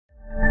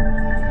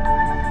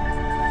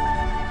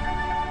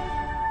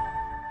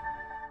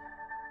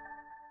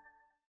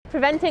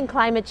Preventing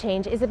climate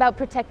change is about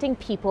protecting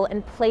people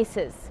and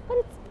places, but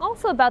it's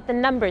also about the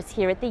numbers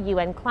here at the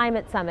UN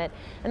Climate Summit,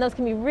 and those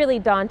can be really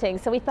daunting,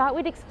 so we thought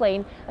we'd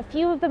explain a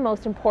few of the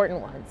most important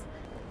ones.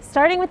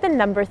 Starting with the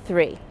number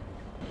 3.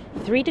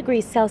 3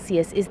 degrees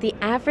Celsius is the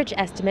average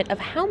estimate of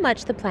how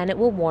much the planet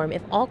will warm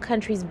if all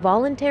countries'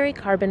 voluntary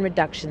carbon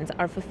reductions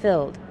are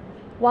fulfilled.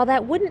 While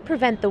that wouldn't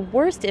prevent the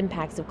worst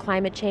impacts of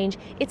climate change,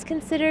 it's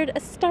considered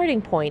a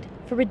starting point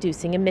for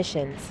reducing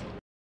emissions.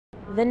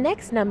 The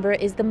next number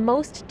is the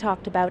most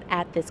talked about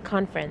at this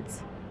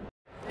conference.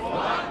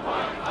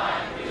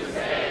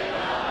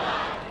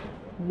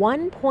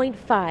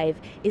 1.5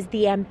 is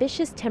the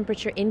ambitious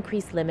temperature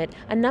increase limit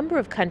a number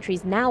of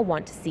countries now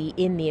want to see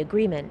in the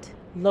agreement.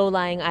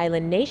 Low-lying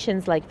island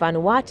nations like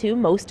Vanuatu,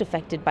 most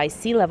affected by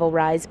sea level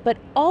rise, but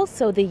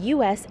also the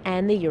US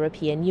and the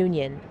European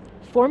Union.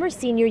 Former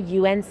senior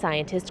UN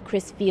scientist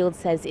Chris Field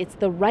says it's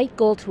the right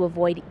goal to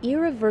avoid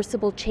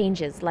irreversible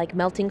changes like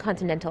melting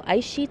continental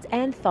ice sheets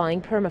and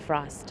thawing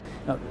permafrost.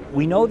 Now,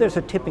 we know there's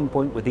a tipping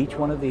point with each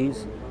one of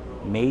these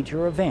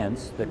major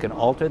events that can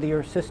alter the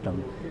Earth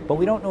system, but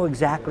we don't know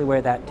exactly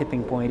where that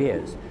tipping point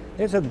is.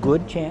 There's a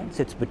good chance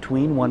it's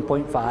between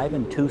 1.5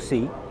 and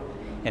 2C,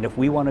 and if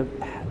we want to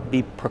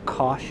be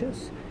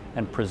precautious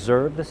and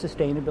preserve the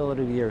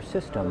sustainability of the Earth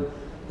system,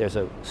 there's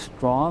a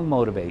strong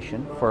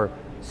motivation for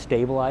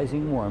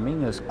stabilizing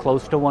warming as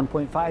close to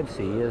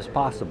 1.5C as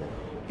possible.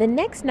 The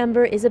next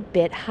number is a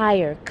bit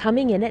higher,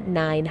 coming in at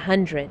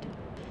 900.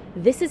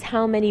 This is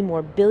how many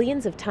more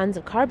billions of tons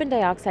of carbon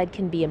dioxide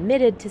can be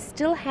emitted to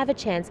still have a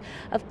chance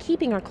of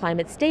keeping our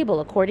climate stable,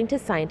 according to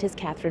scientist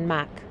Katharine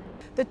Mach.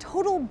 The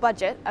total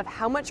budget of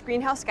how much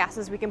greenhouse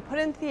gases we can put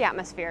into the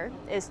atmosphere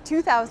is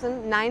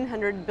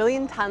 2,900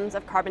 billion tons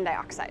of carbon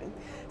dioxide.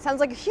 Sounds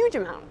like a huge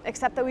amount,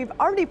 except that we've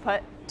already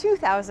put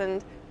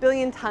 2,000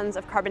 billion tons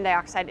of carbon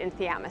dioxide into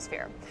the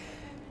atmosphere.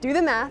 Do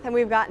the math, and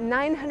we've got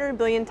 900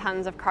 billion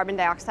tons of carbon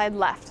dioxide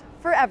left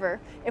forever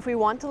if we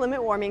want to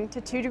limit warming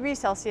to 2 degrees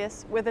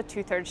Celsius with a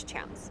 2/3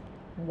 chance.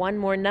 One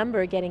more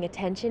number getting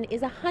attention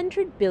is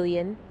 $100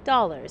 billion.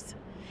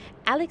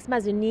 Alix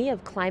Mazounie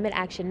of Climate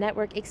Action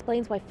Network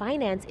explains why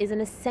finance is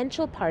an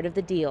essential part of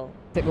the deal.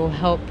 It will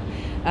help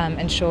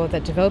ensure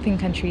that developing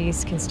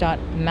countries can start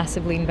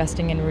massively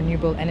investing in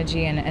renewable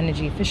energy and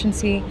energy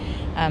efficiency,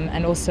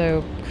 and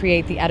also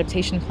create the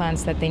adaptation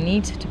plans that they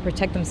need to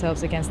protect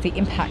themselves against the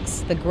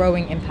impacts, the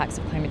growing impacts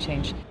of climate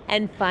change.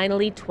 And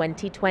finally,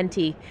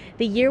 2020,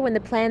 the year when the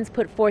plans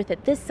put forth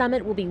at this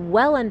summit will be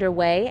well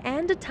underway,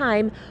 and a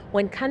time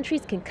when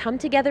countries can come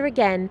together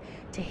again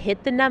to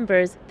hit the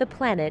numbers the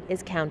planet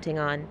is counting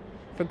on.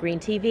 For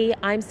GreenTV,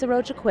 I'm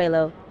Saroja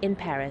Coelho in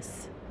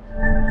Paris.